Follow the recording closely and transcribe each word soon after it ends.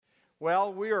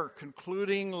Well, we are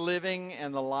concluding Living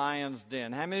in the Lion's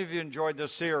Den. How many of you enjoyed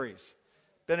this series?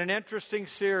 Been an interesting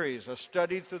series, a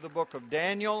study through the book of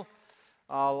Daniel,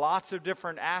 lots of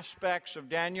different aspects of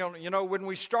Daniel. You know, when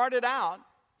we started out,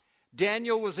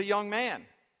 Daniel was a young man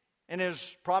in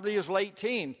probably his late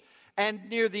teens. And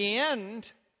near the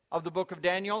end of the book of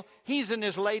Daniel, he's in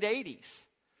his late 80s.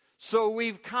 So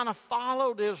we've kind of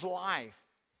followed his life.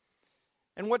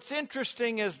 And what's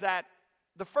interesting is that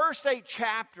the first 8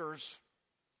 chapters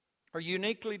are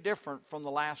uniquely different from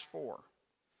the last 4.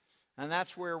 And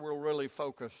that's where we'll really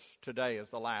focus today, is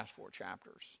the last 4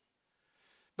 chapters.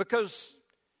 Because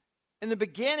in the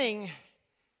beginning,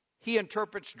 he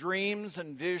interprets dreams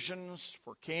and visions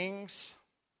for kings.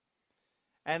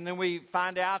 And then we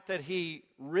find out that he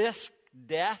risked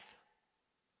death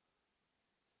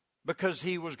because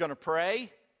he was going to pray.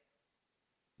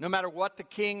 No matter what the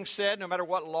king said, no matter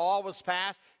what law was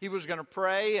passed, he was going to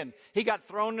pray, and he got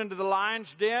thrown into the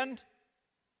lion's den.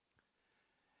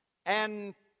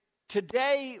 And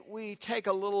today we take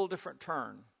a little different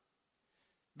turn.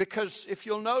 Because if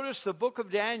you'll notice, the book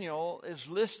of Daniel is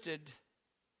listed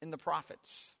in the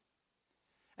prophets.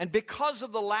 And because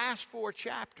of the last 4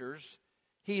 chapters,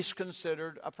 he's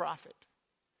considered a prophet.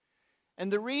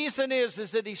 And the reason is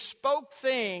that he spoke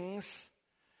things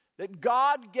that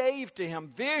God gave to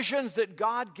him, visions that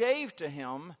God gave to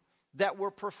him that were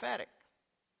prophetic.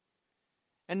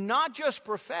 And not just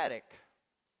prophetic,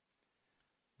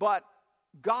 but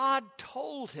God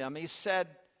told him, he said,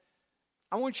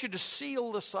 I want you to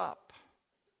seal this up.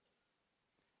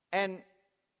 And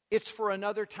it's for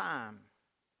another time.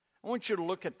 I want you to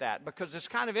look at that because it's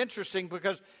kind of interesting,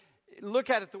 because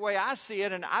look at it the way I see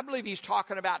it, and I believe he's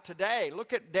talking about today.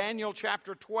 Look at Daniel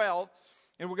chapter 12,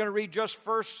 and we're going to read just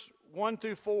verse 1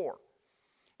 through 4.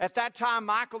 At that time,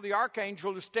 Michael the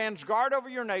archangel, who stands guard over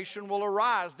your nation, will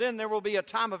arise. Then there will be a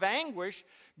time of anguish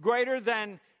greater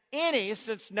than any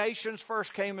since nations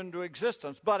first came into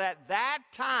existence. But at that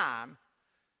time,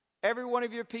 every one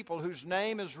of your people whose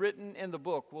name is written in the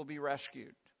book will be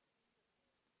rescued.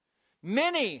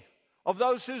 Many of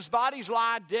those whose bodies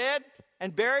lie dead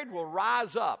and buried will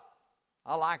rise up.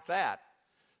 I like that.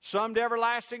 Some to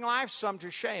everlasting life, some to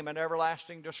shame and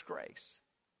everlasting disgrace.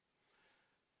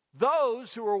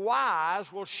 Those who are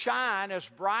wise will shine as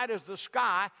bright as the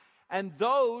sky, and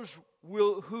those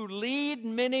who lead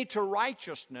many to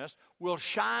righteousness will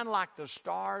shine like the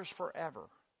stars forever.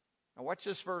 Now watch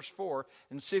this verse 4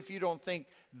 and see if you don't think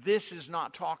this is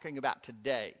not talking about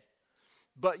today.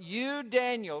 But you,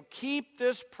 Daniel, keep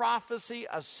this prophecy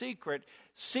a secret.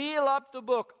 Seal up the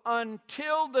book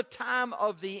until the time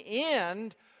of the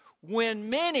end, when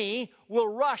many will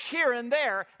rush here and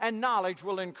there and knowledge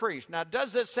will increase. Now,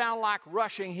 does it sound like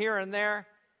rushing here and there?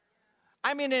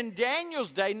 I mean, in Daniel's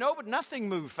day, nothing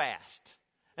moved fast.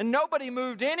 And nobody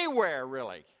moved anywhere,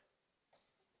 really.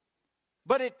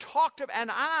 But it talked about,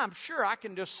 and I'm sure I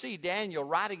can just see Daniel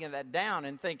writing that down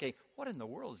and thinking, what in the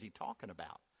world is he talking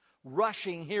about?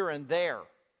 Rushing here and there.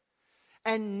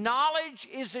 And knowledge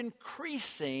is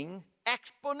increasing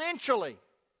exponentially.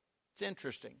 It's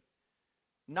interesting.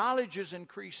 Knowledge is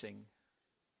increasing,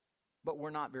 but we're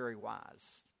not very wise.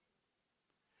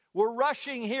 We're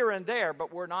rushing here and there,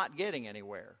 but we're not getting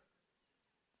anywhere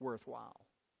worthwhile.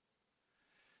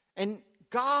 And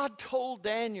God told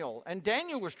Daniel, and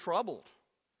Daniel was troubled.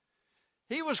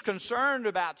 He was concerned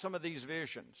about some of these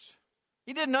visions.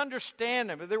 He didn't understand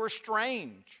them, but they were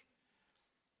strange.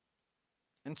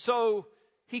 And so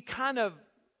he kind of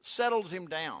settles him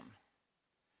down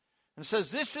and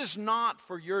says, this is not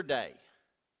for your day.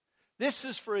 This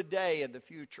is for a day in the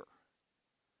future.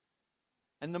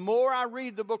 And the more I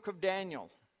read the book of Daniel,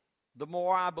 the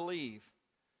more I believe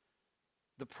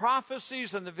the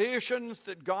prophecies and the visions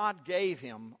that God gave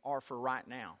him are for right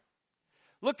now.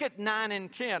 Look at 9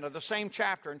 and 10 of the same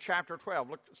chapter in chapter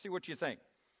 12. Look, see what you think.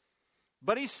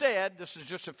 But he said, this is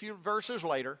just a few verses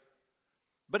later,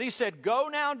 but he said, go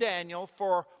now, Daniel,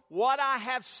 for what I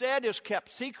have said is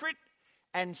kept secret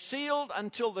and sealed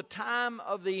until the time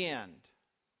of the end.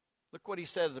 Look what he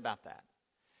says about that.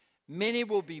 Many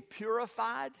will be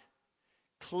purified,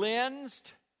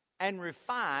 cleansed, and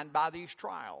refined by these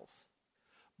trials.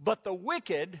 But the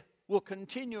wicked will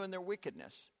continue in their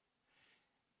wickedness.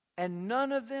 And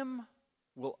none of them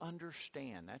will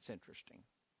understand. That's interesting.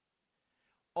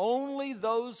 Only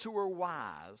those who are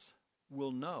wise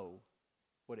will know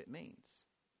what it means.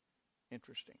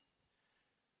 Interesting.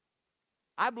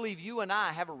 I believe you and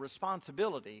I have a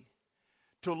responsibility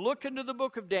to look into the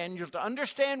book of Daniel, to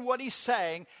understand what he's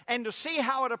saying, and to see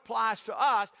how it applies to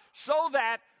us so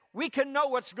that we can know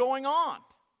what's going on.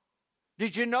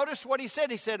 Did you notice what he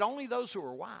said? He said, only those who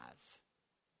are wise.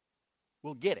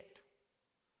 will get it,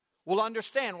 will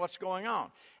understand what's going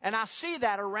on. And I see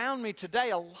that around me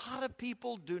today. A lot of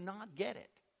people do not get it.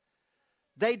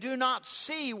 They do not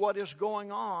see what is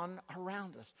going on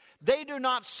around us. They do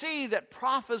not see that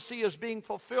prophecy is being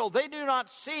fulfilled. They do not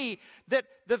see that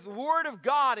the Word of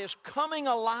God is coming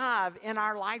alive in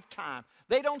our lifetime.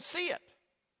 They don't see it.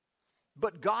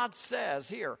 But God says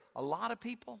here, a lot of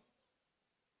people,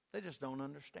 they just don't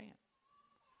understand.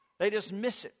 They just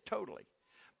miss it totally.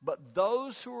 But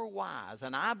those who are wise,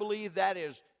 and I believe that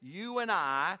is you and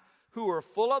I, who are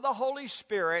full of the Holy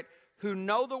Spirit, who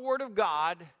know the Word of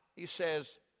God, He says,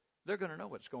 they're going to know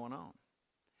what's going on.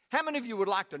 How many of you would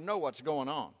like to know what's going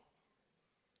on?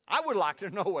 I would like to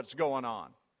know what's going on.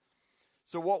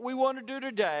 So what we want to do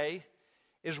today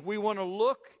is we want to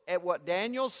look at what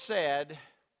Daniel said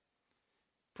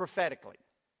prophetically,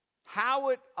 how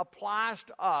it applies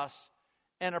to us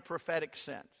in a prophetic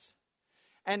sense.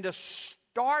 And to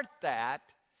start that,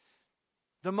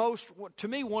 to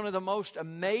me, one of the most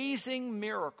amazing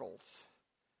miracles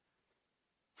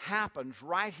happens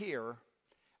right here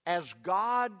as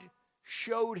God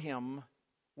showed him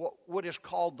what is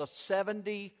called the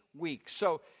 70 weeks.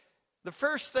 So the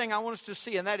first thing I want us to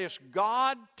see, and that is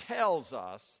God tells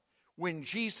us when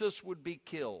Jesus would be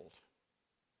killed.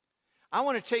 I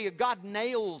want to tell you, God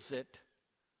nails it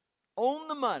on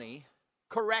the money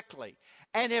correctly.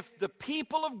 And if the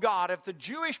people of God, if the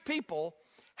Jewish people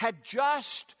had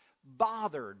just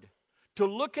bothered to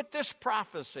look at this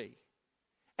prophecy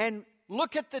and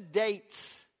look at the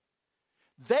dates,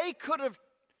 they could have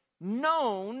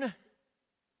known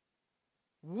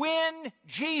when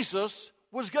Jesus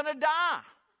was going to die.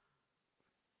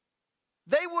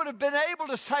 They would have been able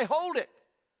to say, hold it.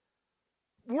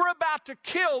 We're about to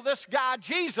kill this guy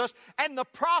Jesus, and the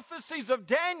prophecies of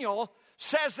Daniel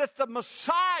says that the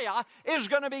Messiah is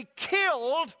going to be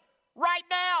killed right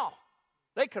now.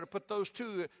 They could have put those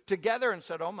two together and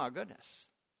said, oh my goodness.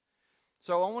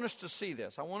 So I want us to see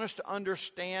this. I want us to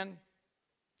understand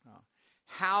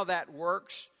how that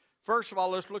works. First of all,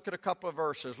 let's look at a couple of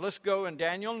verses. Let's go in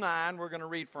Daniel 9. We're going to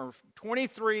read from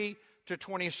 23 to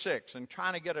 26 and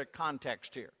trying to get a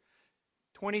context here.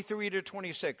 23 to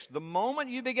 26. The moment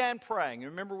you began praying,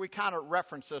 remember we kind of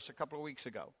referenced this a couple of weeks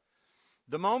ago.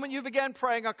 The moment you began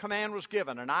praying, a command was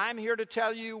given, and I'm here to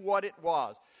tell you what it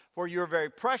was. For you're very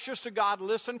precious to God.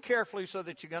 Listen carefully so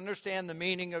that you can understand the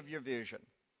meaning of your vision.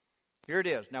 Here it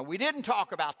is. Now, we didn't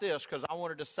talk about this because I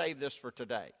wanted to save this for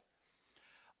today.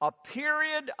 A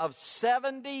period of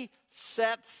 70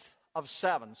 sets of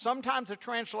 7. Sometimes the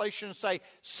translations say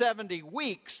 70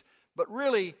 weeks, but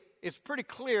really it's pretty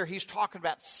clear he's talking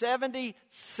about 70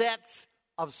 sets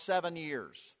of 7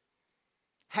 years.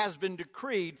 Has been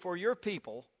decreed for your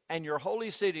people and your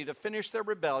holy city to finish their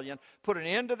rebellion, put an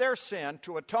end to their sin,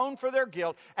 to atone for their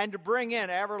guilt, and to bring in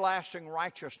everlasting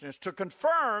righteousness, to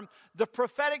confirm the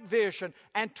prophetic vision,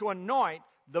 and to anoint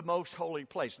the most holy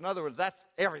place. In other words, that's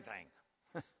everything.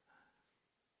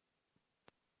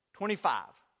 25.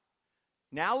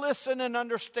 Now listen and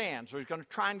understand. So he's going to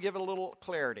try and give a little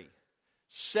clarity.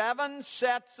 7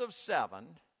 sets of 7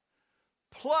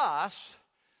 plus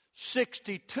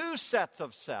 62 sets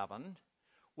of 7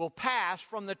 will pass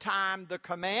from the time the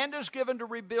command is given to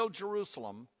rebuild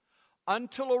Jerusalem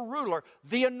until a ruler,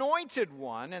 the anointed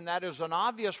one, and that is an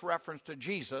obvious reference to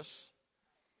Jesus,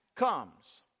 comes.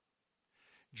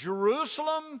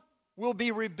 Jerusalem will be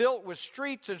rebuilt with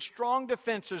streets and strong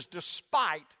defenses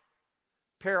despite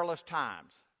perilous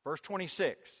times. Verse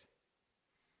 26.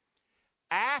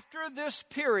 After this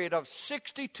period of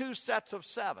 62 sets of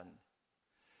 7,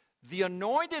 the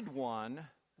anointed one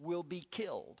will be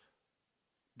killed.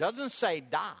 Doesn't say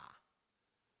die.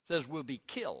 It says will be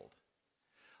killed.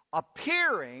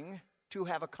 Appearing to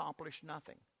have accomplished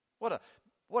nothing.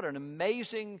 What an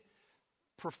amazing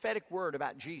prophetic word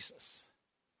about Jesus.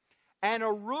 And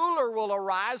a ruler will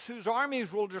arise whose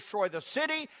armies will destroy the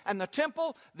city and the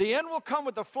temple. The end will come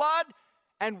with the flood,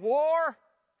 and war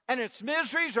and its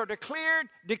miseries are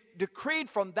decreed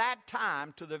from that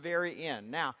time to the very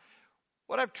end. Now,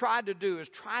 what I've tried to do is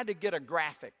try to get a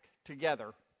graphic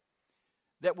together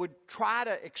that would try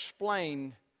to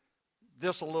explain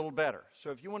this a little better. So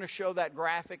if you want to show that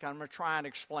graphic, I'm going to try and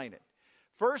explain it.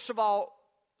 First of all,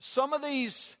 some of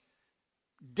these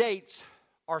dates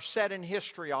are set in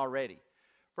history already.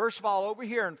 First of all, over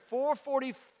here in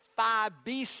 445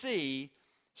 BC,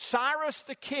 Cyrus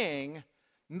the king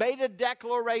made a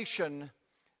declaration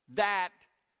that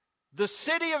the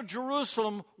city of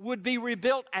Jerusalem would be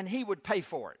rebuilt and he would pay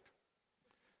for it.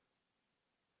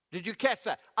 Did you catch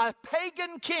that? A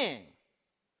pagan king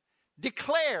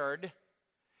declared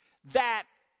that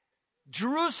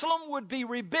Jerusalem would be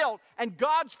rebuilt, and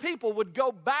God's people would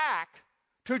go back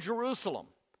to Jerusalem.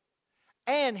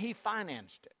 And he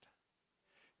financed it.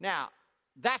 Now,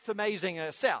 that's amazing in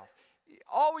itself.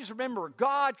 Always remember,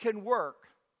 God can work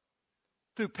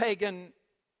through pagan,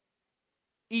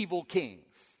 evil kings.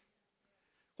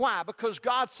 Why? Because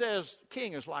God says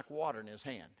king is like water in his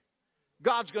hand.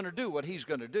 God's going to do what he's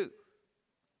going to do.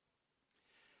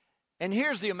 And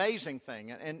here's the amazing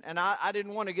thing, and I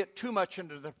didn't want to get too much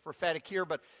into the prophetic here,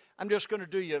 but I'm just going to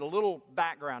do you a little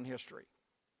background history.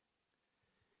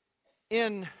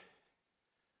 In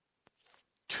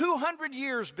 200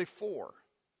 years before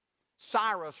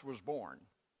Cyrus was born,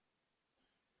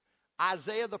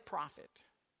 Isaiah the prophet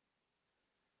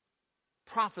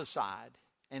prophesied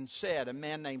and said, a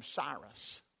man named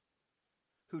Cyrus,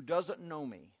 who doesn't know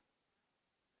me,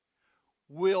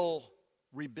 will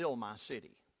rebuild my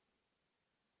city.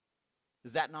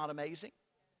 Is that not amazing?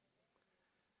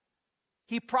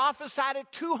 He prophesied it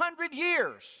 200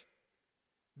 years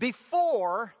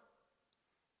before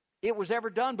it was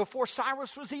ever done, before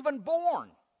Cyrus was even born.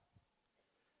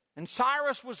 And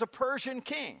Cyrus was a Persian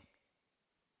king.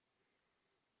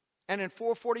 And in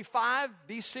 445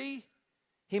 BC,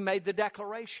 he made the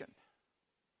declaration.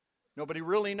 Nobody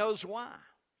really knows why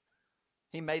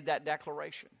he made that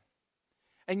declaration.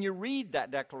 And you read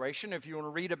that declaration. If you want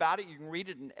to read about it, you can read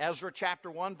it in Ezra chapter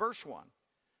 1, verse 1.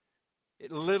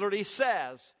 It literally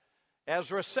says,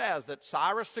 Ezra says that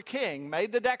Cyrus the king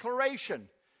made the declaration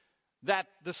that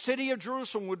the city of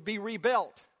Jerusalem would be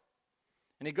rebuilt.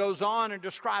 And he goes on and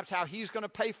describes how he's going to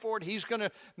pay for it. He's going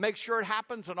to make sure it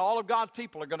happens, and all of God's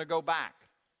people are going to go back.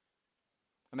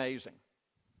 Amazing.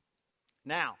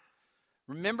 Now,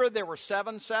 remember there were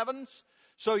 7 sevens?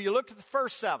 So you look at the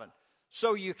first 7.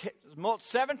 So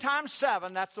 7 times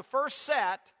 7, that's the first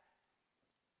set,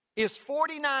 is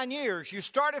 49 years. You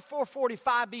start at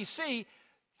 445 BC.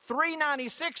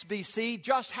 396 BC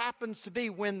just happens to be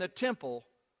when the temple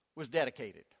was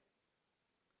dedicated.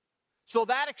 So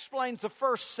that explains the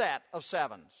first set of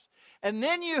 7s. And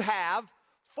then you have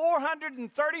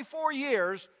 434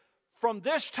 years from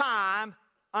this time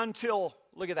until,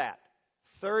 look at that,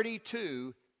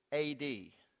 32 AD.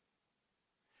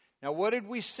 Now, what did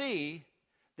we see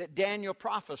that Daniel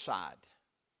prophesied?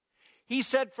 He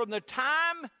said from the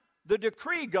time the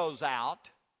decree goes out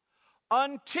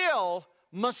until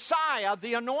Messiah,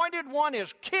 the anointed one,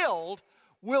 is killed,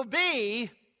 will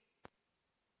be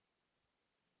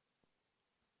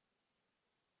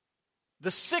the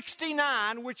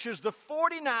 69, which is the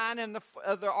 49 and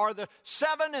the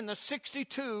 7 and the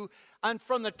 62, and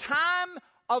from the time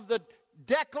of the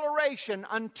declaration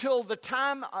until the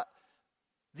time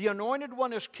the anointed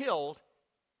one is killed,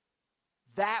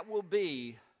 that will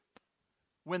be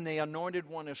when the anointed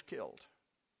one is killed,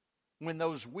 when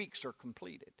those weeks are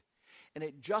completed. And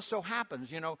it just so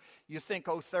happens, you think,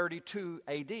 32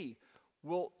 AD.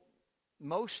 Well,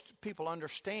 most people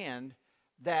understand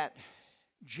that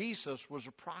Jesus was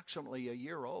approximately a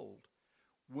year old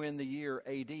when the year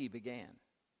AD began.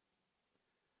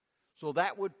 So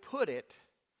that would put it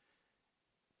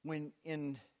when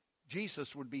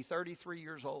Jesus would be 33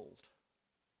 years old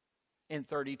in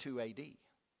 32 AD.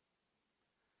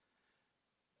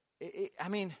 I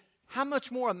mean, how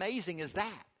much more amazing is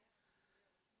that?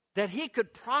 That he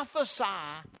could prophesy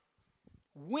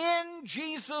when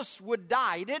Jesus would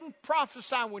die. He didn't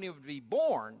prophesy when he would be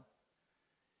born.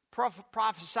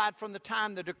 Prophesied from the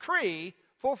time the decree,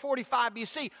 445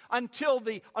 BC, until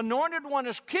the anointed one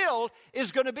is killed,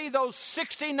 is going to be those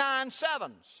 69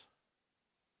 sevens.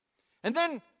 And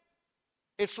then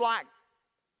it's like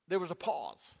there was a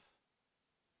pause.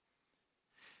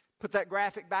 Put that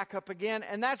graphic back up again.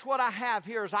 And that's what I have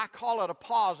here, is I call it a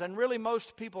pause. And really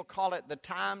most people call it the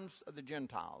times of the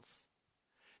Gentiles.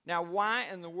 Now, why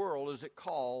in the world is it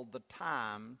called the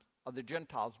time of the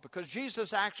Gentiles? Because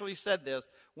Jesus actually said this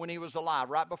when he was alive.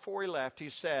 Right before he left, he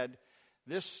said,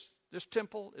 this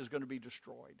temple is going to be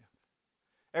destroyed.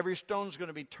 Every stone is going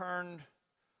to be turned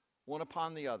one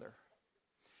upon the other.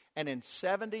 And in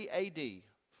 70 AD,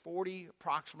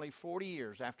 approximately 40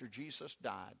 years after Jesus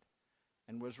died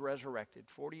and was resurrected,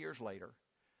 40 years later,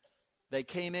 they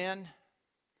came in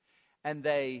and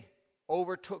they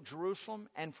overtook Jerusalem.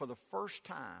 And for the first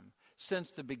time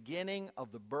since the beginning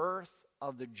of the birth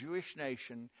of the Jewish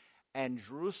nation, and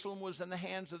Jerusalem was in the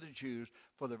hands of the Jews,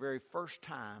 for the very first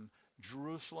time,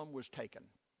 Jerusalem was taken.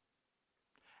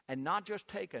 And not just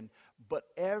taken, but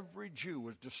every Jew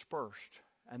was dispersed,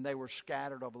 and they were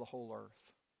scattered over the whole earth.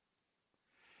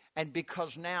 And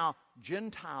because now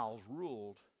Gentiles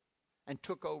ruled and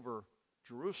took over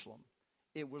Jerusalem,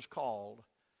 it was called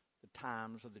the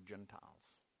times of the Gentiles.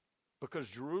 because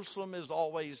Jerusalem is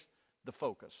always the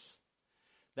focus.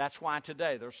 That's why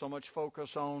today there's so much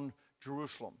focus on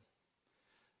Jerusalem.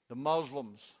 The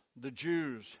Muslims, the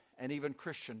Jews, and even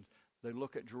Christians, they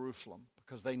look at Jerusalem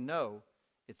because they know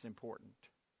it's important.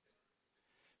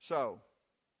 So,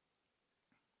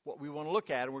 what we want to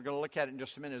look at, and we're going to look at it in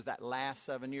just a minute, is that last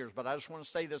 7 years. But I just want to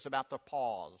say this about the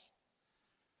pause.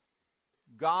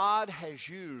 God has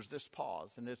used this pause,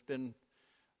 and it's been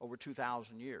over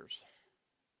 2,000 years.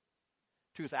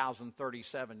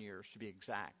 2,037 years to be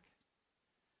exact.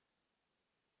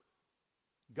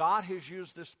 God has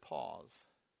used this pause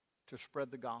to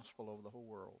spread the gospel over the whole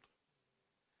world.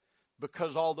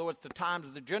 Because although it's the times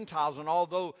of the Gentiles, and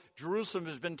although Jerusalem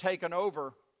has been taken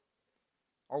over,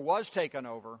 or was taken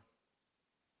over,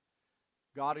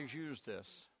 God has used this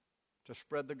to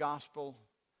spread the gospel,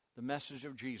 the message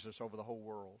of Jesus over the whole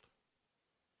world.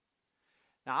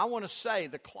 Now, I want to say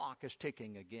the clock is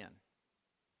ticking again.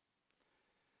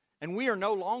 And we are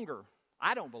no longer,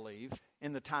 I don't believe,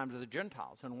 in the times of the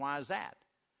Gentiles. And why is that?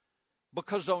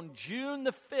 Because on June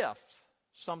the 5th,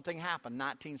 something happened,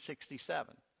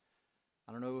 1967.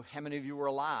 I don't know how many of you were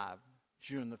alive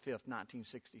June the 5th,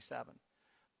 1967.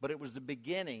 But it was the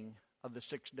beginning of the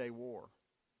Six-Day War.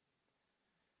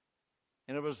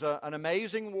 And it was an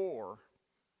amazing war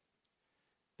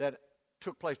that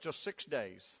took place just 6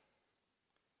 days.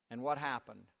 And what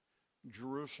happened?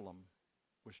 Jerusalem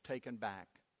was taken back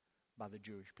by the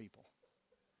Jewish people.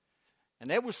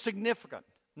 And it was significant.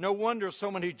 No wonder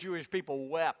so many Jewish people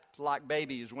wept like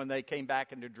babies when they came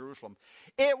back into Jerusalem.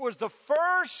 It was the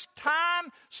first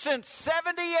time since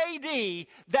 70 A.D.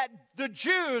 that the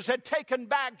Jews had taken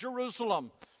back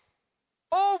Jerusalem.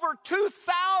 Over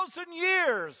 2,000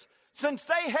 years since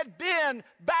they had been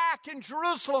back in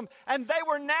Jerusalem, and they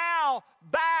were now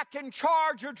back in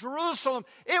charge of Jerusalem.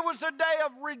 It was a day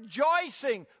of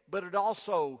rejoicing, but it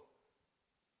also,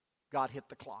 God hit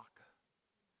the clock.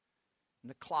 And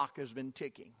the clock has been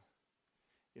ticking.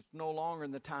 It's no longer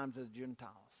in the times of the Gentiles.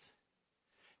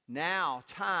 Now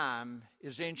time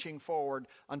is inching forward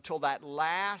until that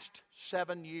last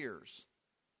 7 years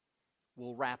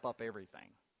will wrap up everything.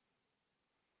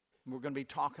 We're going to be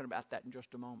talking about that in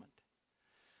just a moment.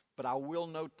 But I will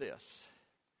note this.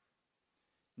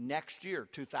 Next year,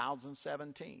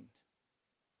 2017,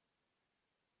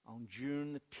 on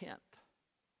June the 10th,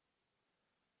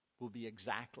 will be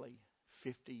exactly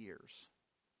 50 years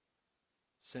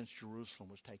since Jerusalem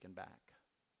was taken back.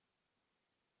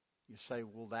 You say,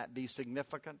 will that be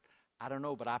significant? I don't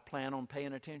know, but I plan on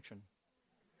paying attention.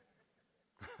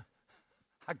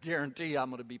 I guarantee I'm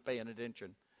going to be paying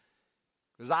attention.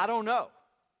 Because I don't know.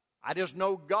 I just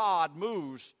know God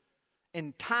moves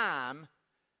in time,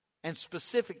 and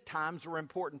specific times are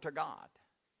important to God.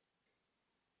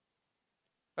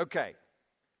 Okay.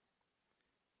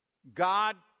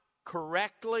 God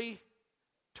correctly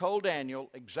told Daniel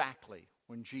exactly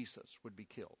when Jesus would be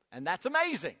killed. And that's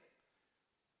amazing.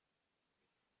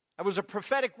 It was a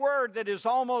prophetic word that is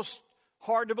almost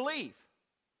hard to believe.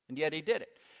 And yet he did it.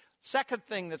 Second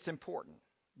thing that's important.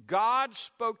 God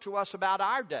spoke to us about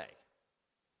our day.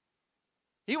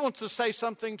 He wants to say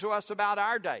something to us about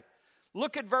our day.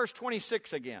 Look at verse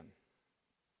 26 again.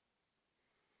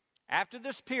 After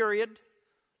this period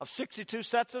of 62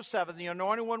 sets of 7, the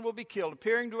anointed one will be killed,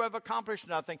 appearing to have accomplished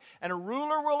nothing, and a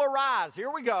ruler will arise. Here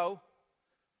we go.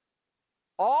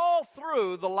 All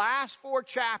through the last 4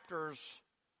 chapters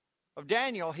of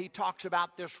Daniel, he talks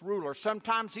about this ruler.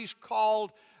 Sometimes he's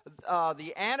called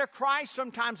the Antichrist,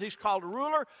 sometimes he's called a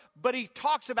ruler, but he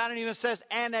talks about it and even says,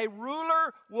 and a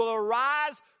ruler will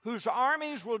arise whose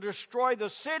armies will destroy the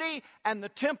city and the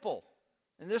temple.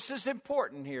 And this is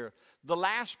important here, the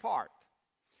last part.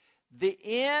 The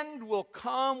end will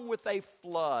come with a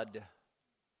flood,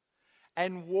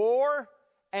 and war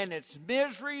and its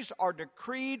miseries are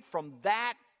decreed from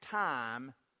that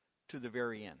time to the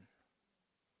very end.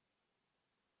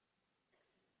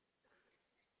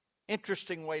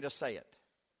 Interesting way to say it.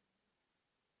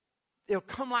 It'll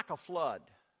come like a flood.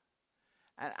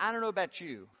 And I don't know about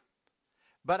you,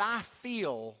 but I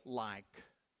feel like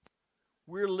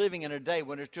we're living in a day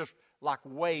when it's just like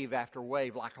wave after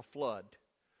wave, like a flood.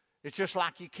 It's just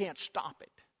like you can't stop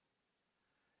it.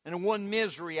 And one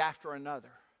misery after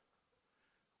another.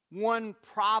 One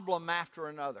problem after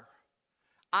another.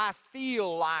 I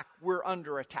feel like we're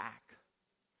under attack.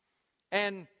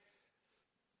 And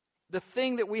the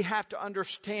thing that we have to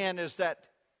understand is that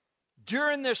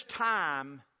during this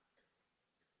time,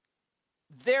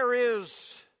 there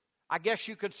is, I guess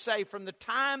you could say, from the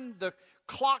time the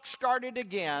clock started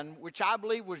again, which I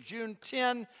believe was June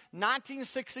 10,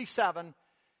 1967,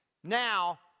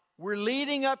 now We're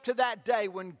leading up to that day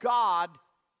when God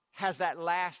has that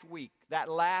last week, that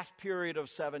last period of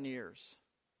 7 years.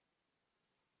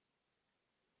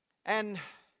 And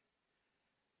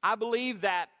I believe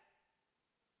that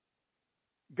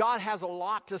God has a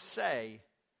lot to say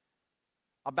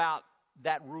about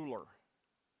that ruler,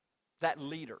 that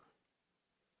leader.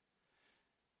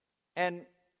 And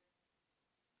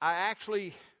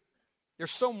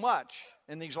there's so much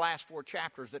in these last 4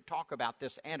 chapters that talk about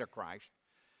this Antichrist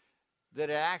that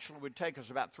it actually would take us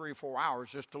about 3 or 4 hours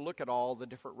just to look at all the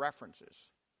different references.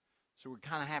 So we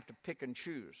kind of have to pick and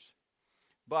choose.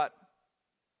 But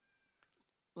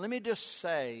let me just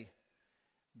say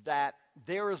that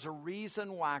there is a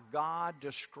reason why God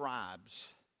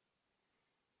describes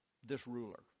this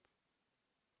ruler.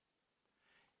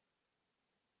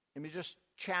 Let me just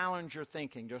challenge your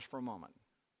thinking just for a moment.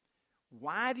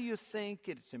 Why do you think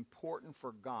it's important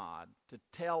for God to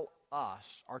tell us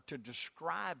or to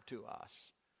describe to us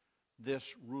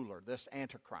this ruler, this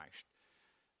Antichrist,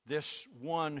 this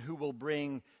one who will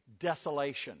bring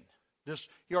desolation?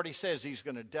 He already says he's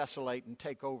going to desolate and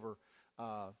take over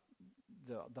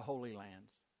the Holy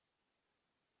Lands.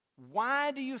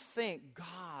 Why do you think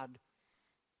God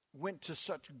went to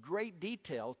such great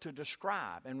detail to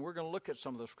describe? And we're going to look at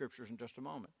some of those scriptures in just a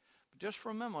moment. But just for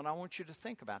a moment, I want you to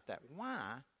think about that.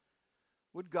 Why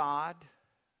would God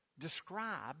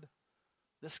describe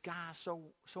this guy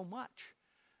so much?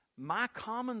 My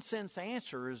common sense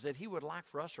answer is that he would like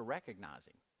for us to recognize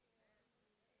him.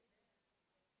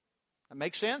 That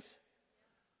makes sense?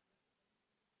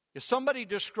 If somebody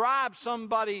describes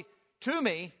somebody to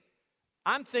me,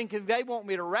 I'm thinking they want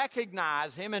me to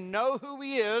recognize him and know who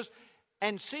he is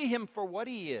and see him for what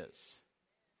he is.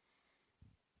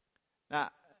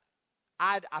 Now,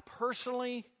 I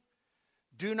personally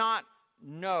do not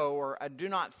know, or I do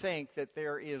not think that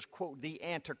there is, quote, the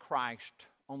Antichrist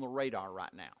on the radar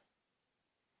right now.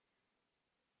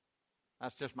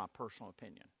 That's just my personal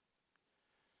opinion.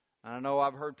 I know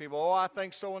I've heard people, I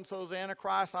think so-and-so is the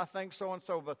Antichrist, I think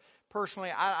so-and-so, but personally,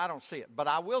 I don't see it. But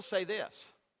I will say this.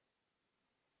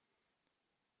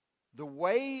 The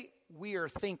way we are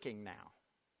thinking now,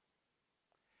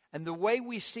 and the way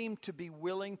we seem to be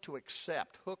willing to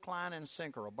accept hook, line, and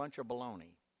sinker, a bunch of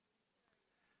baloney,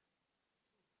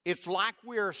 it's like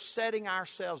we're setting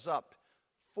ourselves up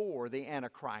for the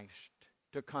Antichrist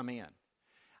to come in.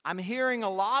 I'm hearing a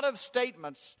lot of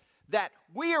statements that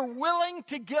we are willing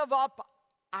to give up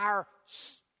our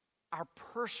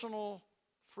personal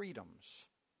freedoms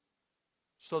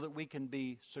so that we can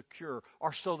be secure,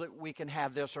 or so that we can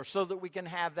have this, or so that we can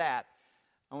have that.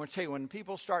 I want to tell you, when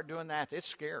people start doing that, it's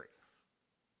scary.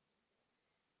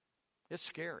 It's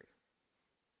scary.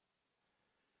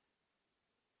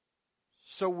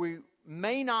 So we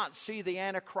may not see the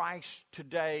Antichrist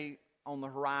today on the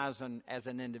horizon as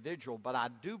an individual, but I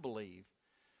do believe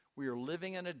we are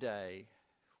living in a day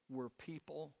where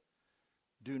people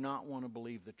do not want to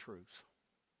believe the truth.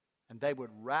 And they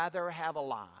would rather have a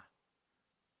lie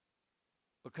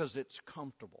because it's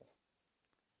comfortable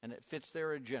and it fits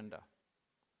their agenda.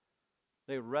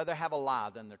 They would rather have a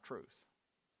lie than the truth.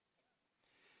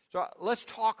 So let's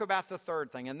talk about the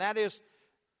third thing, and that is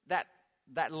that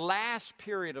last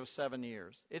period of 7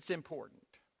 years. It's important.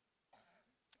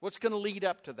 What's going to lead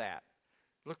up to that?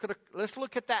 Let's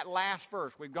look at that last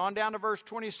verse. We've gone down to verse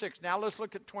 26. Now let's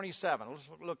look at 27. Let's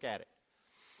look at it.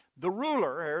 The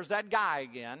ruler, here's that guy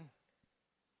again,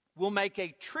 will make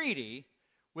a treaty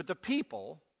with the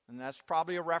people, and that's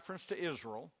probably a reference to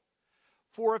Israel,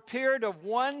 for a period of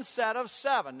 1 set of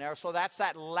 7. Now, so that's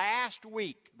that last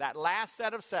week, that last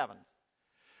set of 7.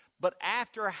 But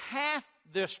after half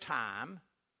this time,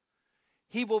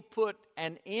 he will put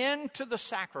an end to the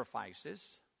sacrifices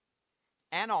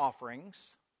and offerings,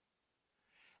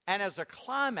 and as a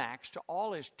climax to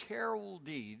all his terrible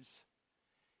deeds,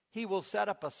 he will set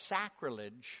up a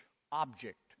sacrilege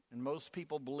object. And most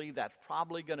people believe that's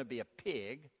probably going to be a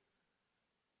pig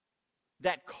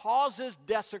that causes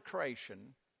desecration.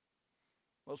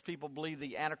 Most people believe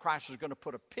the Antichrist is going to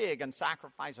put a pig and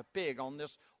sacrifice a pig on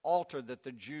this altar that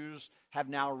the Jews have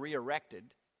now re-erected,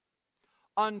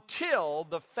 until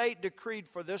the fate decreed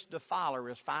for this defiler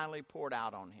is finally poured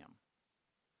out on him.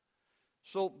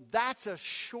 So that's a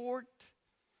short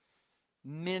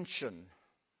mention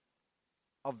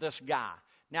of this guy.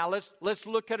 Now let's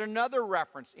look at another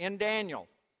reference in Daniel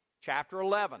chapter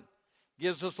 11.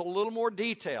 Gives us a little more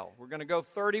detail. We're going to go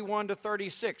 31 to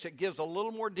 36. It gives a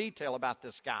little more detail about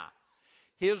this guy.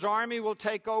 His army will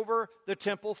take over the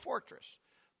temple fortress,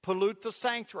 pollute the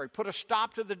sanctuary, put a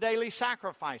stop to the daily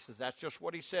sacrifices. That's just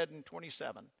what he said in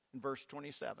verse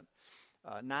 27.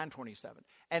 9:27.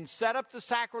 And set up the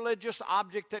sacrilegious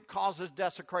object that causes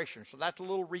desecration. So that's a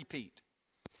little repeat.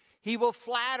 He will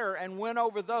flatter and win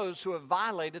over those who have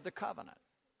violated the covenant.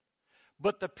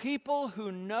 But the people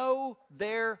who know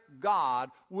their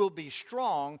God will be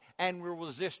strong and will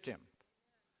resist him.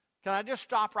 Can I just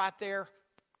stop right there?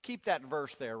 Keep that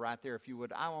verse there, right there, if you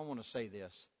would. I want to say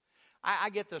this. I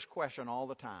get this question all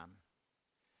the time.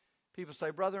 People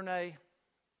say, Brother Nay,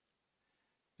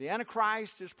 the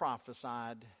Antichrist is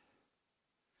prophesied.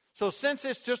 So since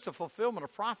it's just a fulfillment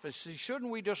of prophecy,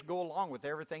 shouldn't we just go along with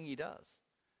everything he does?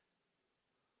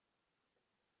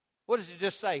 What does it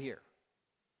just say here?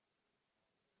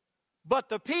 But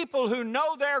the people who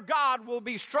know their God will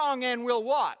be strong and will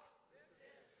what?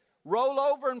 Roll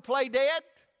over and play dead?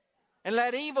 And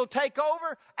let evil take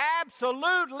over?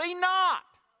 Absolutely not.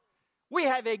 We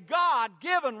have a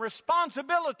God-given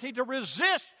responsibility to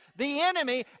resist the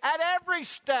enemy at every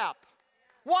step.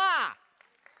 Why?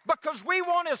 Because we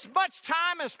want as much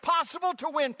time as possible to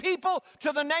win people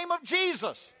to the name of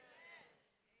Jesus.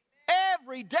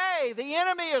 Every day the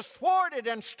enemy is thwarted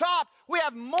and stopped. We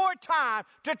have more time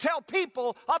to tell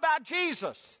people about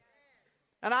Jesus.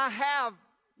 And I have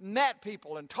met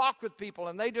people and talked with people,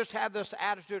 and they just have this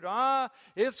attitude,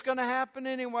 it's going to happen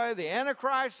anyway. The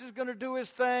Antichrist is going to do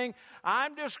his thing.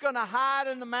 I'm just going to hide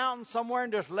in the mountain somewhere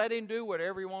and just let him do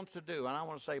whatever he wants to do. And I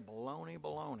want to say, baloney,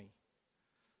 baloney.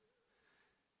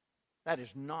 That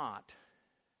is not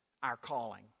our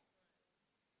calling.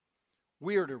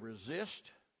 We are to resist.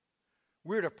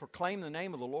 We're to proclaim the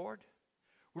name of the Lord.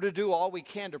 We're to do all we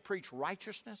can to preach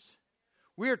righteousness.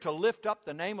 We are to lift up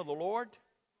the name of the Lord.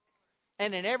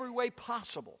 And in every way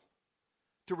possible,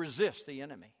 to resist the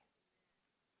enemy.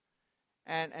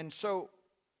 And so,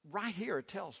 right here it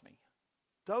tells me,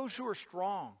 those who are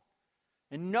strong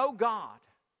and know God,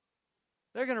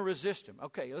 they're going to resist him.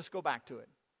 Okay, let's go back to it.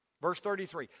 Verse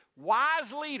 33.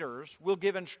 Wise leaders will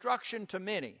give instruction to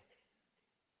many,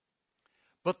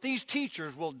 but these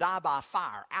teachers will die by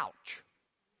fire. Ouch.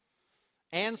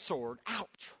 And sword.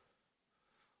 Ouch.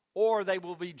 Or they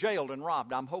will be jailed and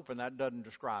robbed. I'm hoping that doesn't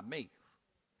describe me.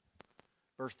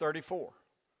 Verse 34.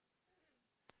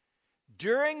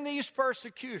 During these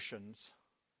persecutions,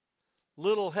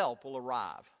 little help will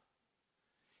arrive,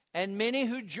 and many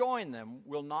who join them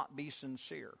will not be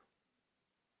sincere.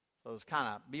 So it's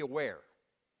kind of be aware.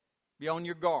 Be on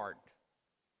your guard.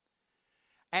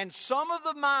 And some of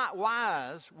the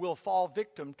wise will fall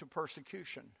victim to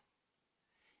persecution.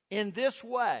 In this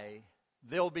way,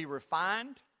 they'll be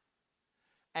refined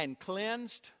and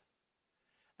cleansed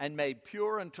and made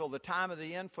pure until the time of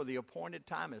the end, for the appointed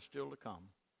time is still to come.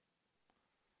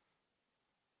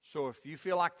 So if you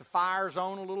feel like the fire's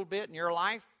on a little bit in your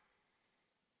life,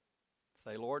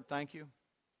 say, Lord, thank you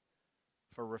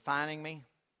for refining me,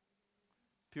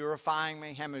 purifying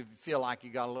me. How many of you feel like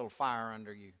you got a little fire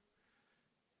under you?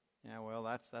 Yeah,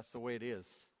 well, that's the way it is.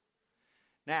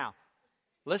 Now,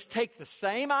 let's take the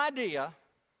same idea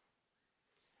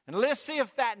and let's see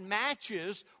if that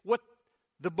matches what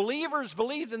the believers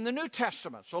believed in the New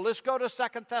Testament. So let's go to 2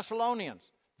 Thessalonians.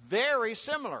 Very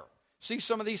similar. See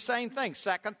some of these same things.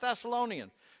 2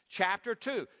 Thessalonians chapter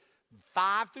 2,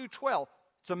 5 through 12.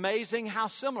 It's amazing how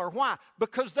similar. Why?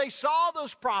 Because they saw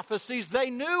those prophecies, they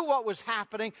knew what was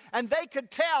happening, and they could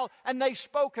tell, and they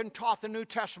spoke and taught the New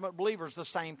Testament believers the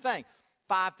same thing.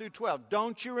 5 through 12.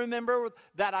 Don't you remember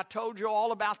that I told you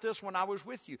all about this when I was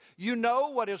with you? You know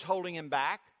what is holding him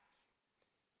back.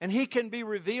 And he can be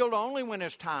revealed only when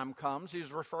his time comes.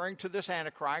 He's referring to this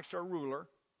Antichrist or ruler.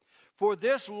 For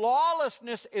this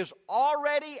lawlessness is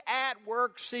already at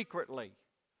work secretly.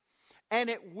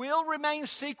 And it will remain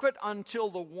secret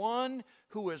until the one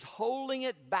who is holding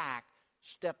it back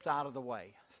steps out of the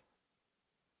way.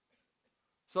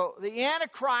 So the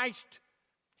Antichrist,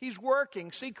 he's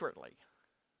working secretly,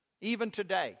 even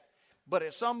today. But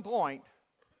at some point,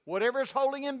 whatever is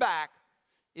holding him back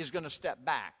is going to step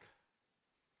back.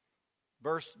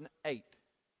 Verse 8.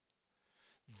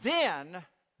 Then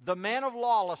the man of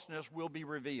lawlessness will be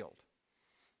revealed.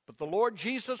 But the Lord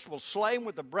Jesus will slay him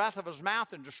with the breath of his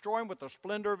mouth and destroy him with the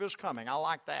splendor of his coming. I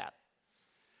like that.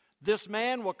 This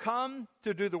man will come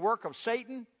to do the work of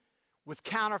Satan with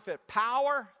counterfeit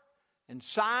power and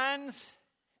signs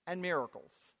and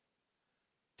miracles.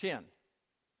 10.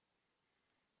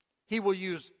 He will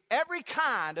use every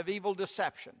kind of evil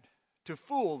deception to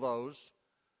fool those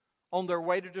on their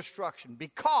way to destruction,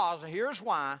 because, and here's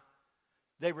why,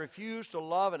 they refuse to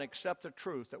love and accept the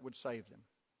truth that would save them.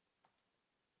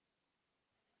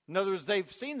 In other words, they've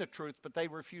seen the truth, but they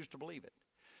refuse to believe it.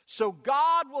 So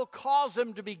God will cause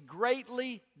them to be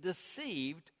greatly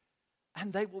deceived,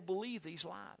 and they will believe these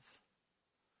lies.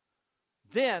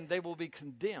 then they will be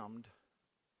condemned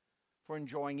for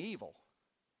enjoying evil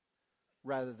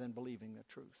rather than believing the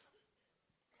truth.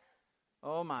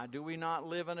 Oh my, do we not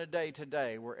live in a day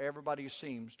today where everybody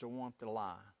seems to want to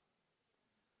lie?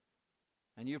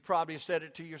 And you probably said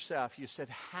it to yourself. You said,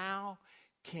 how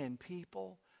can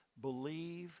people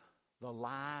believe the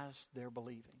lies they're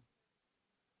believing?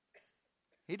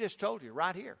 He just told you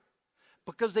right here.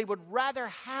 Because they would rather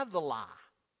have the lie.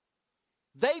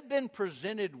 They've been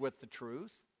presented with the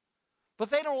truth, but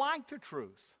they don't like the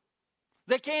truth.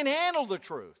 They can't handle the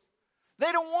truth.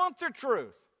 They don't want the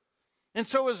truth. And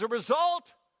so as a result,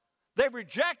 they've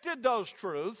rejected those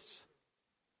truths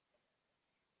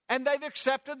and they've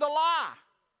accepted the lie.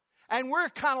 And we're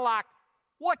kind of like,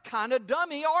 what kind of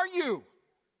dummy are you?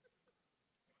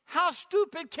 How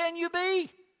stupid can you be?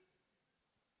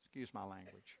 Excuse my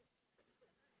language.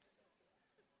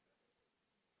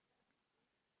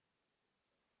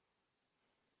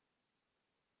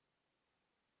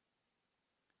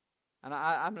 And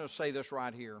I'm going to say this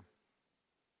right here.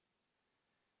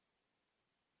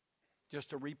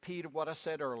 Just a repeat of what I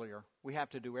said earlier. We have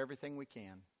to do everything we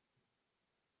can.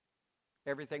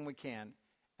 Everything we can.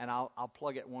 And I'll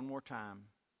plug it one more time.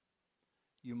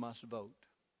 You must vote.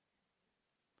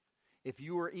 If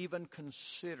you are even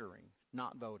considering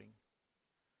not voting,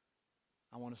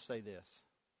 I want to say this.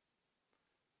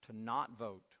 To not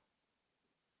vote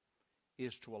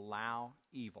is to allow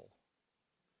evil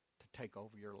to take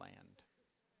over your land.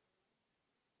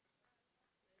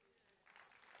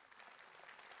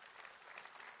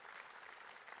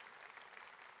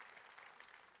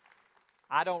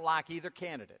 I don't like either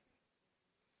candidate.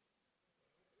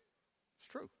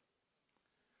 It's true.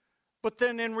 But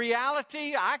then in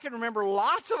reality, I can remember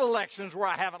lots of elections where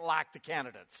I haven't liked the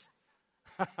candidates.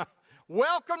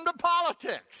 Welcome to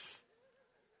politics.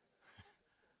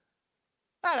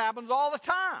 That happens all the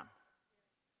time.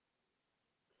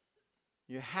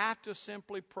 You have to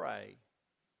simply pray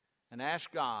and ask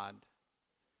God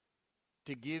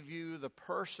to give you the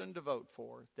person to vote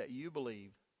for that you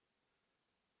believe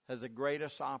has the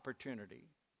greatest opportunity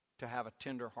to have a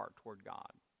tender heart toward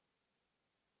God.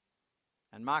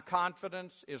 And my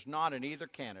confidence is not in either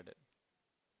candidate.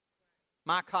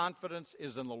 My confidence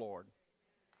is in the Lord.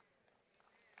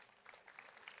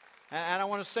 And I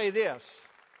want to say this.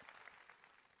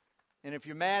 And if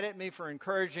you're mad at me for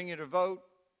encouraging you to vote,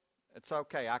 it's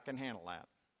okay. I can handle that.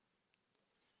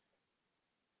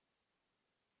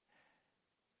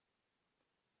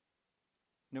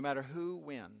 No matter who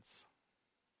wins,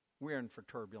 we're in for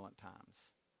turbulent times.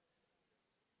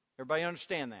 Everybody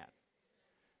understand that?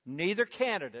 Neither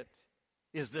candidate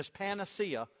is this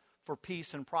panacea for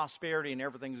peace and prosperity and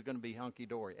everything's going to be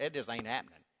hunky-dory. It just ain't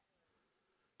happening.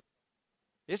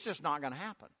 It's just not going to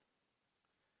happen.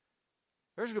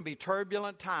 There's going to be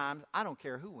turbulent times. I don't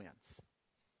care who wins.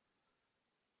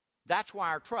 That's why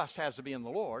our trust has to be in the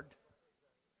Lord.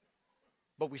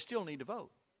 But we still need to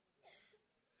vote.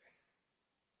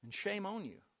 And shame on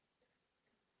you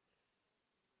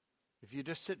if you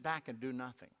just sit back and do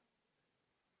nothing.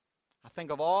 I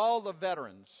think of all the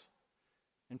veterans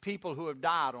and people who have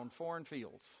died on foreign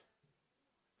fields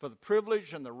for the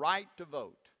privilege and the right to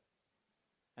vote.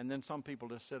 And then some people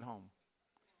just sit home.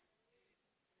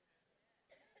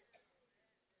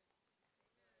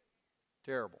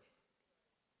 Terrible.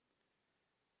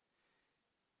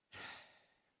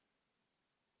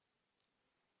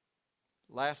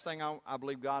 Last thing I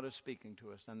believe God is speaking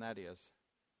to us, and that is,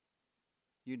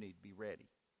 you need to be ready.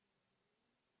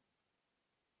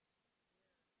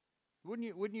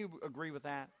 Wouldn't you agree with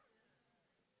that?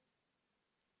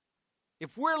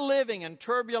 If we're living in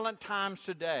turbulent times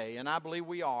today, and I believe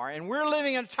we are, and we're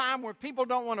living in a time where people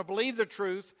don't want to believe the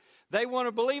truth, they want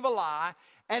to believe a lie,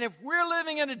 and if we're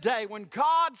living in a day when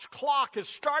God's clock has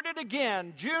started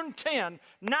again, June 10,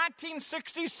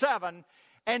 1967,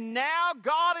 and now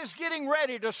God is getting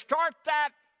ready to start that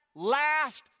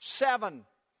last 7.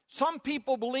 Some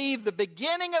people believe the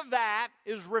beginning of that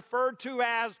is referred to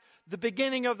as the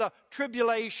beginning of the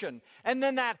tribulation. And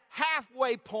then that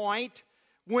halfway point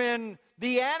when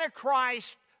the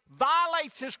Antichrist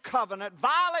violates his covenant,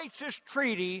 violates his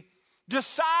treaty,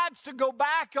 decides to go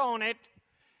back on it,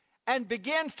 and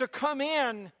begins to come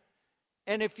in.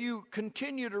 And if you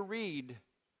continue to read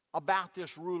about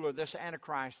this ruler, this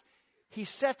Antichrist, he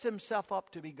sets himself up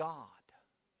to be God,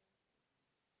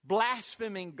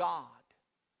 blaspheming God,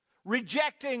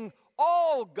 rejecting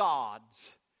all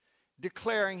gods,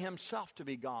 declaring himself to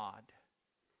be God.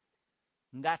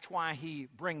 And that's why he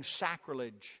brings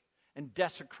sacrilege and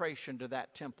desecration to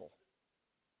that temple,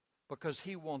 because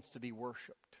he wants to be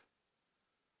worshipped.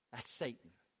 That's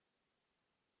Satan.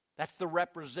 That's the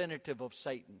representative of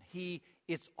Satan.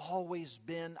 It's always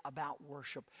been about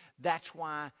worship. That's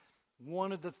why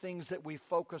one of the things that we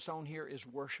focus on here is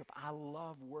worship. I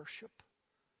love worship.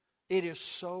 It is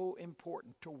so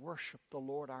important to worship the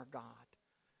Lord our God,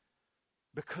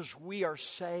 because we are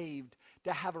saved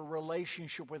to have a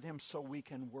relationship with Him so we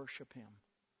can worship Him.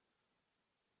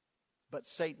 But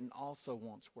Satan also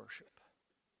wants worship.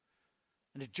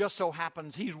 And it just so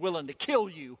happens he's willing to kill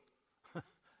you,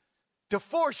 to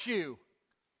force you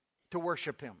to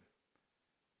worship Him.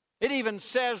 It even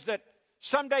says that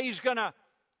someday he's going to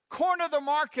corner the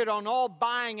market on all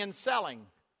buying and selling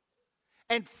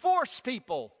and force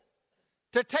people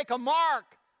to take a mark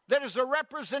that is a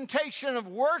representation of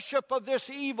worship of this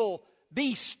evil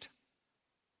beast,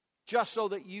 just so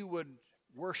that you would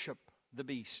worship the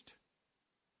beast.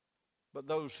 But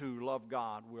those who love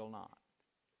God will not.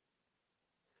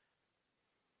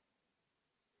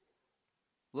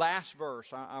 Last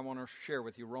verse I want to share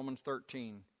with you, Romans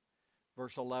 13,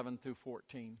 verse 11 through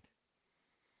 14.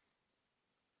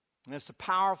 And it's a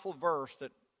powerful verse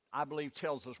that I believe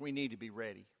tells us we need to be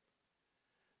ready.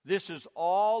 This is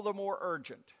all the more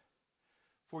urgent,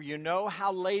 for you know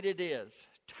how late it is.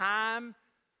 Time,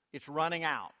 it's running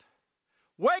out.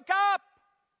 Wake up!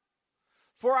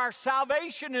 For our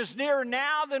salvation is nearer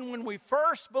now than when we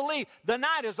first believed. The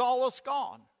night is almost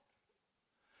gone.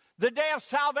 The day of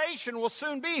salvation will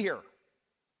soon be here.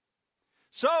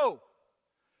 So,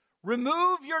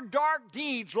 remove your dark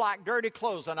deeds like dirty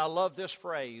clothes. And I love this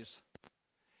phrase.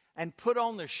 And put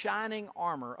on the shining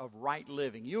armor of right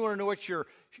living. You want to know what your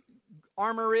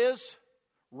armor is?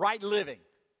 Right living.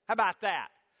 How about that?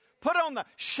 Put on the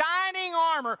shining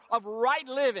armor of right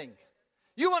living.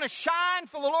 You want to shine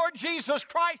for the Lord Jesus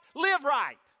Christ? Live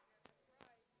right.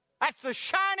 That's the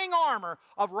shining armor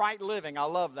of right living. I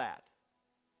love that.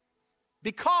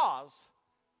 Because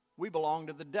we belong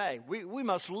to the day. We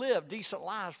must live decent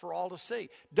lives for all to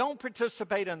see. Don't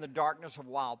participate in the darkness of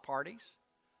wild parties,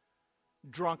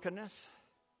 drunkenness,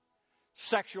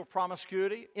 sexual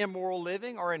promiscuity, immoral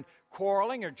living, or in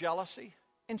quarreling or jealousy.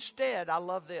 Instead, I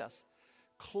love this.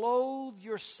 Clothe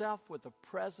yourself with the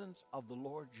presence of the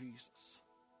Lord Jesus.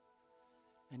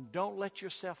 And don't let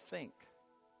yourself think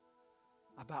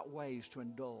about ways to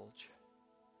indulge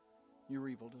your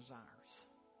evil desires.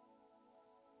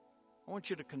 I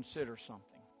want you to consider something.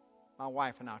 My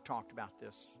wife and I talked about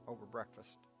this over breakfast.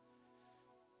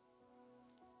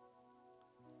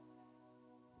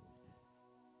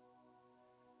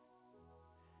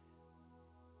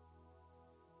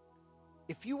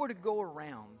 If you were to go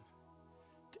around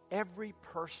to every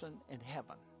person in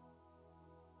heaven,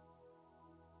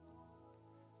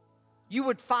 you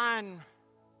would find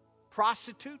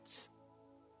prostitutes,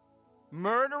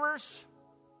 murderers,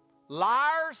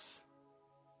 liars,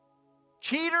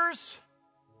 cheaters,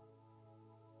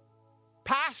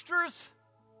 pastors.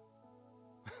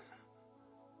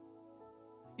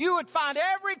 You would find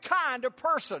every kind of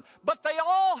person, but they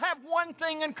all have one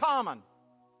thing in common.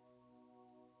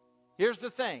 Here's the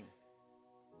thing.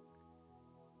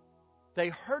 They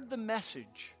heard the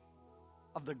message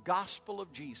of the gospel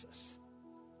of Jesus,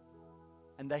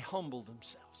 and they humbled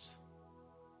themselves.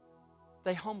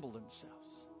 They humbled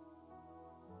themselves.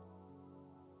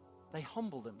 They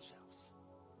humbled themselves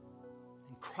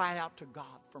and cried out to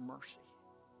God for mercy.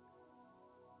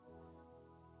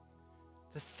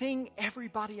 The thing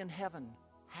everybody in heaven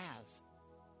has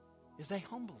is they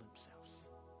humble themselves.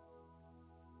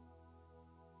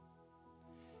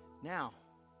 Now,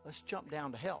 let's jump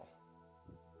down to hell.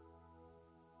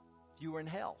 You were in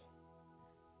hell.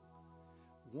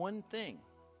 One thing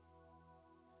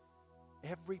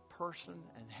every person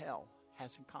in hell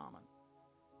has in common.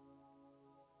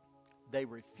 They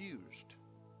refused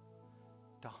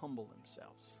to humble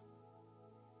themselves.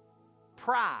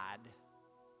 Pride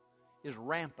is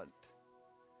rampant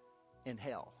in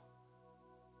hell.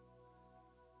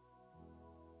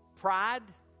 Pride,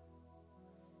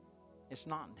 it's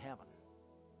not in heaven.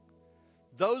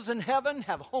 Those in heaven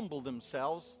have humbled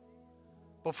themselves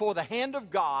before the hand of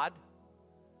God.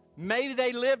 Maybe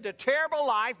they lived a terrible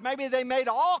life. Maybe they made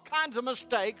all kinds of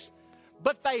mistakes.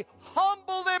 But they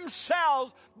humbled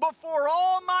themselves before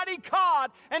Almighty God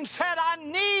and said, I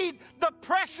need the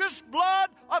precious blood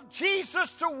of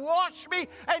Jesus to wash me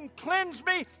and cleanse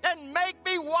me and make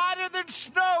me whiter than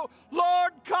snow.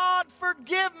 Lord God,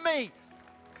 forgive me.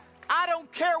 I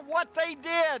don't care what they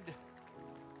did.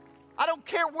 I don't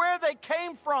care where they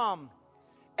came from.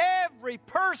 Every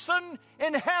person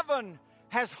in heaven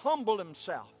has humbled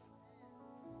himself.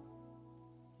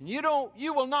 And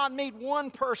you will not meet one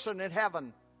person in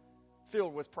heaven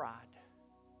filled with pride.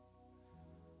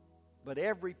 But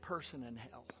every person in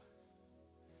hell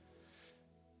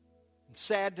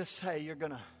Sad to say, you're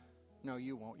going to, no,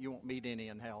 you won't. You won't meet any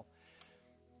in hell.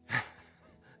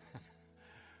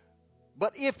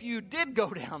 But if you did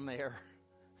go down there,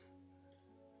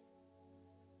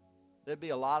 there'd be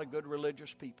a lot of good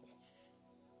religious people.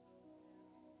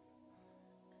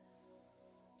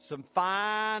 Some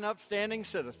fine, upstanding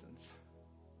citizens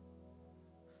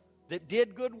that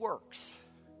did good works,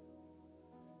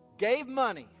 gave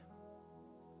money,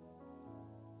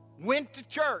 went to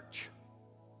church,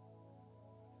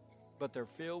 but they're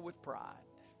filled with pride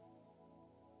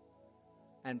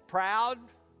and proud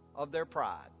of their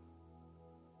pride.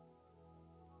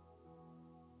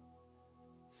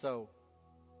 So,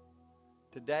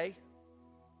 today,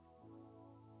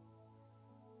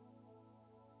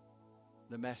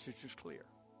 the message is clear.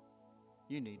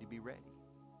 You need to be ready.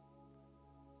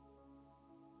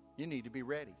 You need to be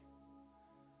ready.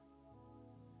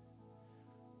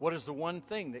 What is the one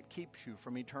thing that keeps you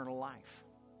from eternal life?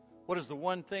 What is the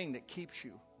one thing that keeps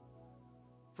you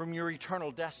from your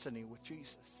eternal destiny with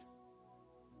Jesus?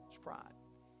 It's pride.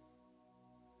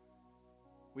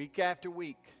 Week after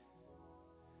week,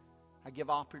 I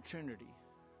give opportunity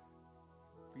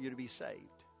for you to be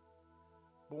saved,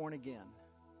 born again,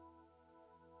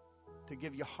 to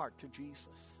give your heart to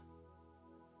Jesus.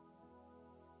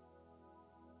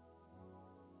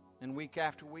 And week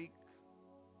after week,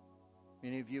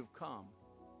 many of you have come.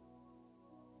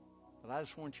 But I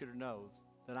just want you to know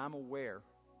that I'm aware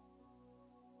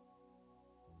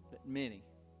that many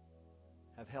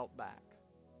have held back.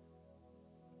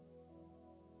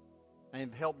 They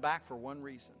have held back for one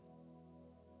reason: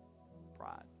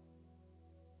 pride.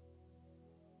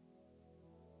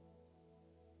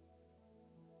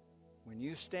 When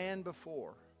you stand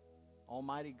before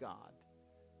Almighty God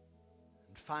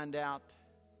and find out,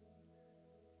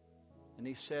 and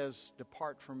He says,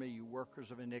 "Depart from me, you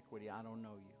workers of iniquity, I don't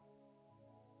know you,"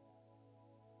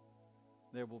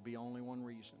 there will be only one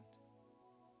reason: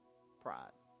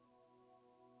 pride.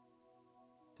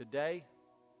 Today,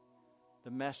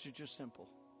 the message is simple.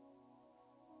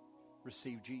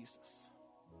 Receive Jesus.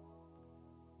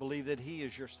 Believe that He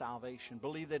is your salvation.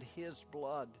 Believe that His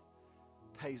blood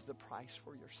pays the price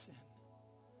for your sin.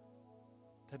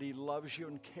 That He loves you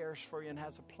and cares for you and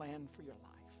has a plan for your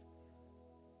life.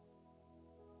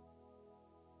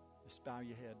 Just bow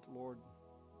your head. Lord,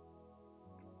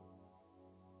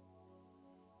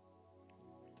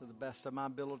 to the best of my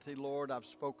ability, Lord, I've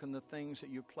spoken the things that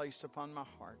you placed upon my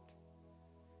heart.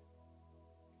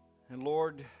 And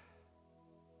Lord,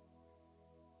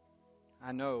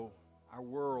 I know our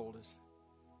world is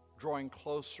drawing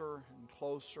closer and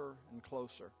closer and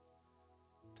closer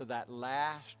to that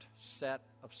last set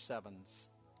of sevens.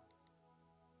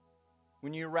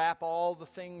 When you wrap all the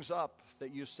things up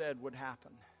that you said would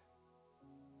happen.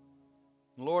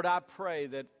 Lord, I pray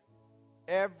that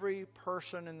every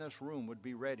person in this room would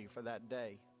be ready for that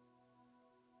day.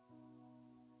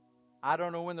 I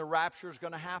don't know when the rapture is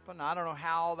going to happen. I don't know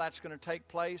how that's going to take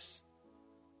place.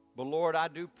 But Lord, I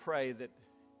do pray that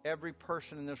every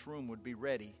person in this room would be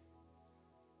ready,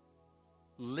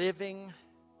 living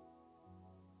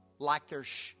like they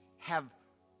have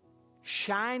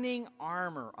shining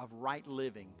armor of right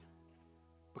living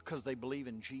because they believe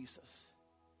in Jesus.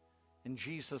 And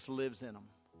Jesus lives in them.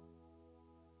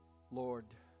 Lord,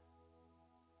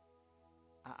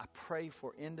 I pray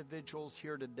for individuals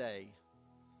here today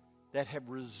that have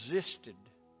resisted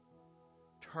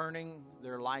turning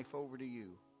their life over to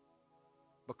you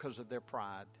because of their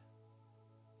pride.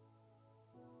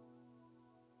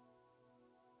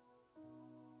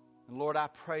 And Lord, I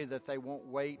pray that they won't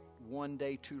wait one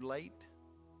day too late.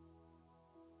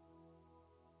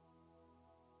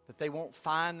 That they won't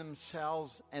find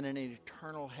themselves in an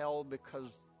eternal hell because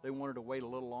they wanted to wait a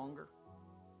little longer.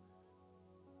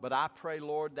 But I pray,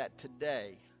 Lord, that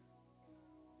today,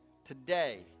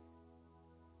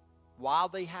 while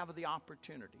they have the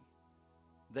opportunity,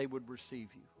 they would receive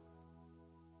you.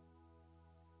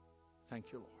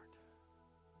 Thank you, Lord.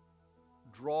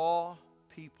 Draw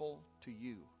people to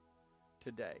you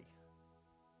today.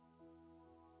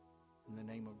 In the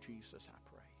name of Jesus, I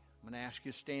pray. I'm going to ask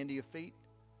you to stand to your feet.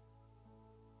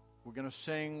 We're going to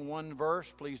sing one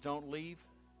verse. Please don't leave.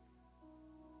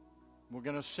 We're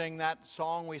going to sing that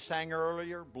song we sang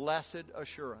earlier, Blessed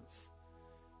Assurance.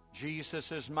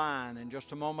 Jesus is mine. In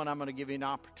just a moment, I'm going to give you an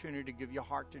opportunity to give your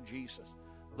heart to Jesus.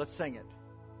 Let's sing it.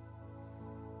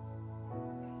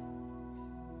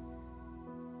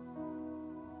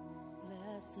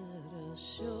 Blessed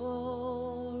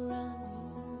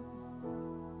assurance,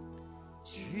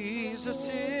 Jesus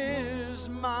is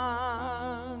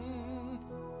mine.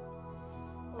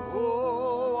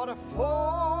 Oh, what a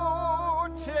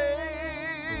foretaste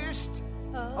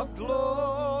of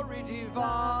glory divine,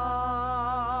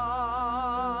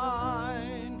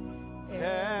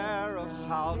 heir of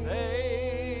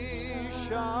salvation,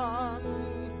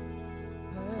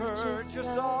 purchase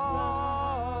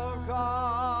of God,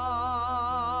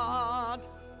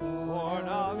 born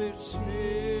of His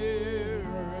Spirit,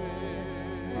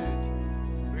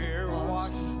 we're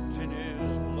washed in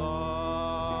His blood.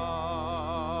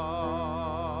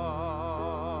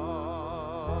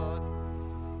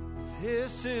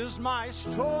 This is my story.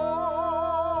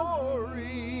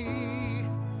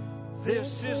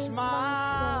 This is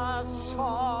my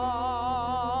song,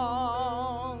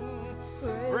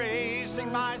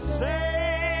 praising my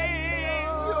Savior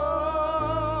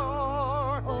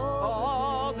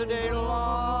all the day long.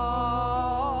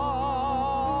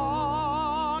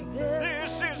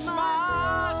 This is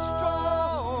my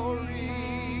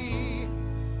story.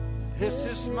 This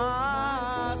is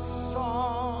my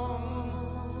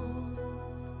song,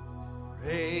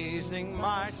 praising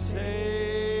my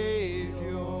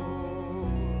Savior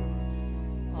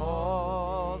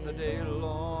all the day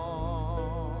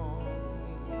long.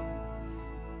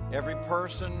 Every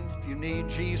person, if you need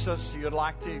Jesus, you'd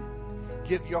like to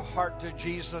give your heart to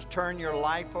Jesus, turn your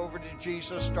life over to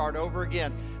Jesus, start over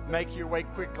again, make your way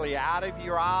quickly out of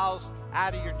your aisles,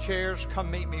 out of your chairs,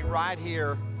 come meet me right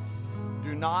here.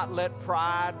 Do not let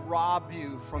pride rob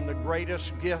you from the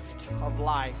greatest gift of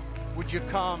life. Would you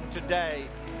come today?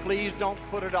 Please don't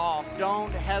put it off.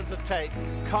 Don't hesitate.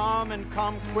 Come and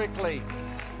come quickly.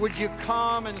 Would you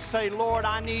come and say, Lord,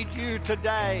 I need you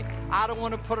today. I don't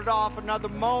want to put it off another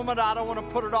moment. I don't want to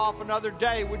put it off another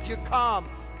day. Would you come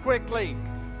quickly?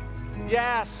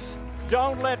 Yes.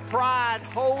 Don't let pride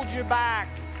hold you back.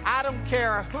 I don't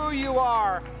care who you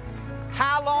are,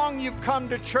 how long you've come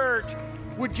to church.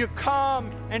 Would you come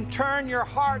and turn your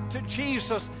heart to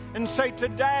Jesus and say,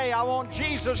 today I want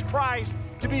Jesus Christ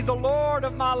to be the Lord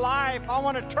of my life. I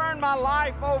want to turn my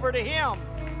life over to Him.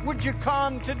 Would you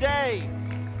come today?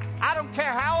 I don't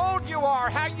care how old you are,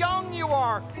 how young you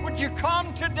are. Would you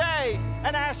come today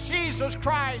and ask Jesus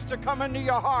Christ to come into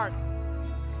your heart?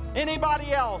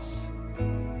 Anybody else?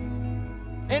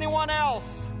 Anyone else?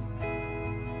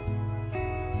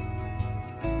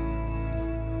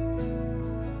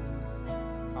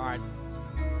 All right.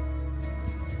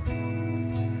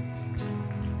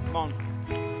 Come on.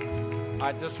 All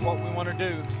right, this is what we want to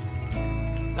do.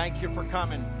 Thank you for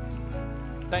coming.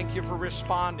 Thank you for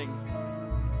responding.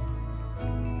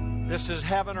 This is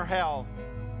heaven or hell.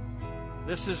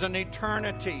 This is an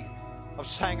eternity of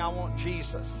saying, I want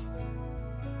Jesus.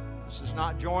 This is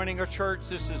not joining a church.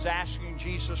 This is asking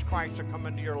Jesus Christ to come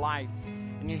into your life.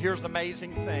 And here's the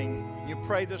amazing thing. You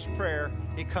pray this prayer,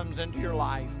 He comes into your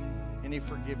life, and He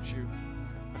forgives you.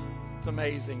 It's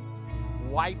amazing.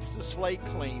 Wipes the slate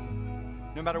clean.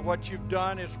 No matter what you've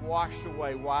done, it's washed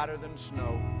away whiter than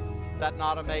snow. Is that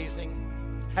not amazing?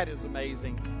 That is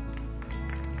amazing.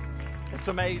 It's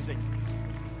amazing.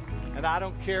 And I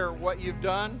don't care what you've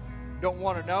done, don't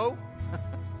want to know.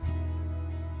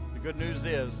 The good news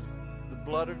is the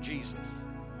blood of Jesus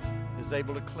is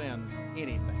able to cleanse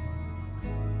anything.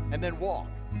 And then walk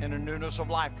in a newness of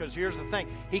life. Because here's the thing.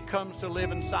 He comes to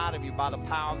live inside of you by the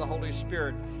power of the Holy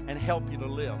Spirit and help you to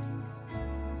live.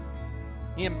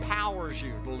 He empowers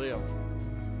you to live.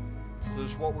 So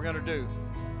this is what we're going to do.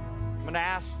 I'm going to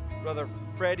ask Brother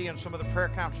Freddie and some of the prayer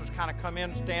counselors kind of come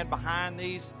in, stand behind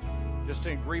these, just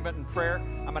in agreement in prayer.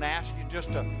 I'm going to ask you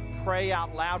just to pray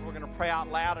out loud. We're going to pray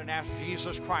out loud and ask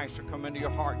Jesus Christ to come into your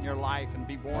heart and your life and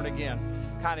be born again.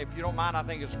 Kind of, if you don't mind, I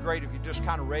think it's great if you just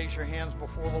kind of raise your hands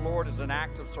before the Lord as an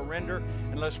act of surrender,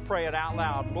 and let's pray it out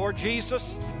loud. Lord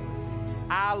Jesus,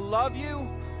 I love you.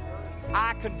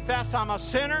 I confess I'm a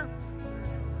sinner.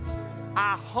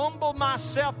 I humble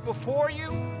myself before you.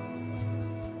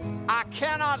 I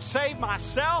cannot save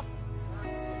myself.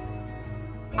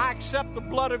 I accept the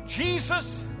blood of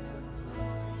Jesus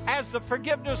as the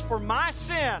forgiveness for my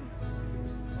sin.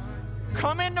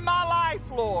 Come into my life,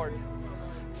 Lord.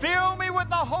 Fill me with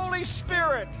the Holy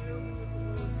Spirit.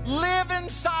 Live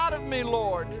inside of me,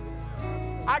 Lord.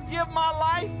 I give my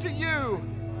life to you.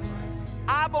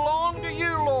 I belong to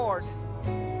you, Lord.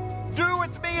 Do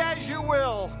with me as you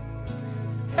will.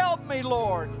 Help me,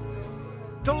 Lord,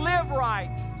 to live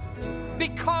right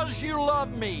because you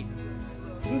love me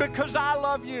and because I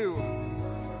love you.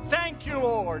 Thank you,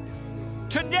 Lord.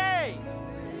 Today,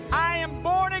 I am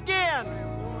born again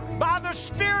by the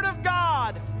Spirit of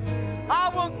God. I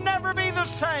will never be the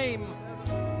same.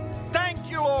 Thank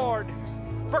you, Lord,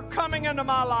 for coming into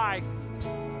my life.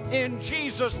 In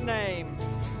Jesus' name,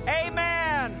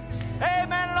 amen.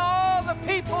 Amen. And all the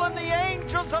people and the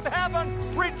angels of heaven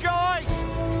rejoice.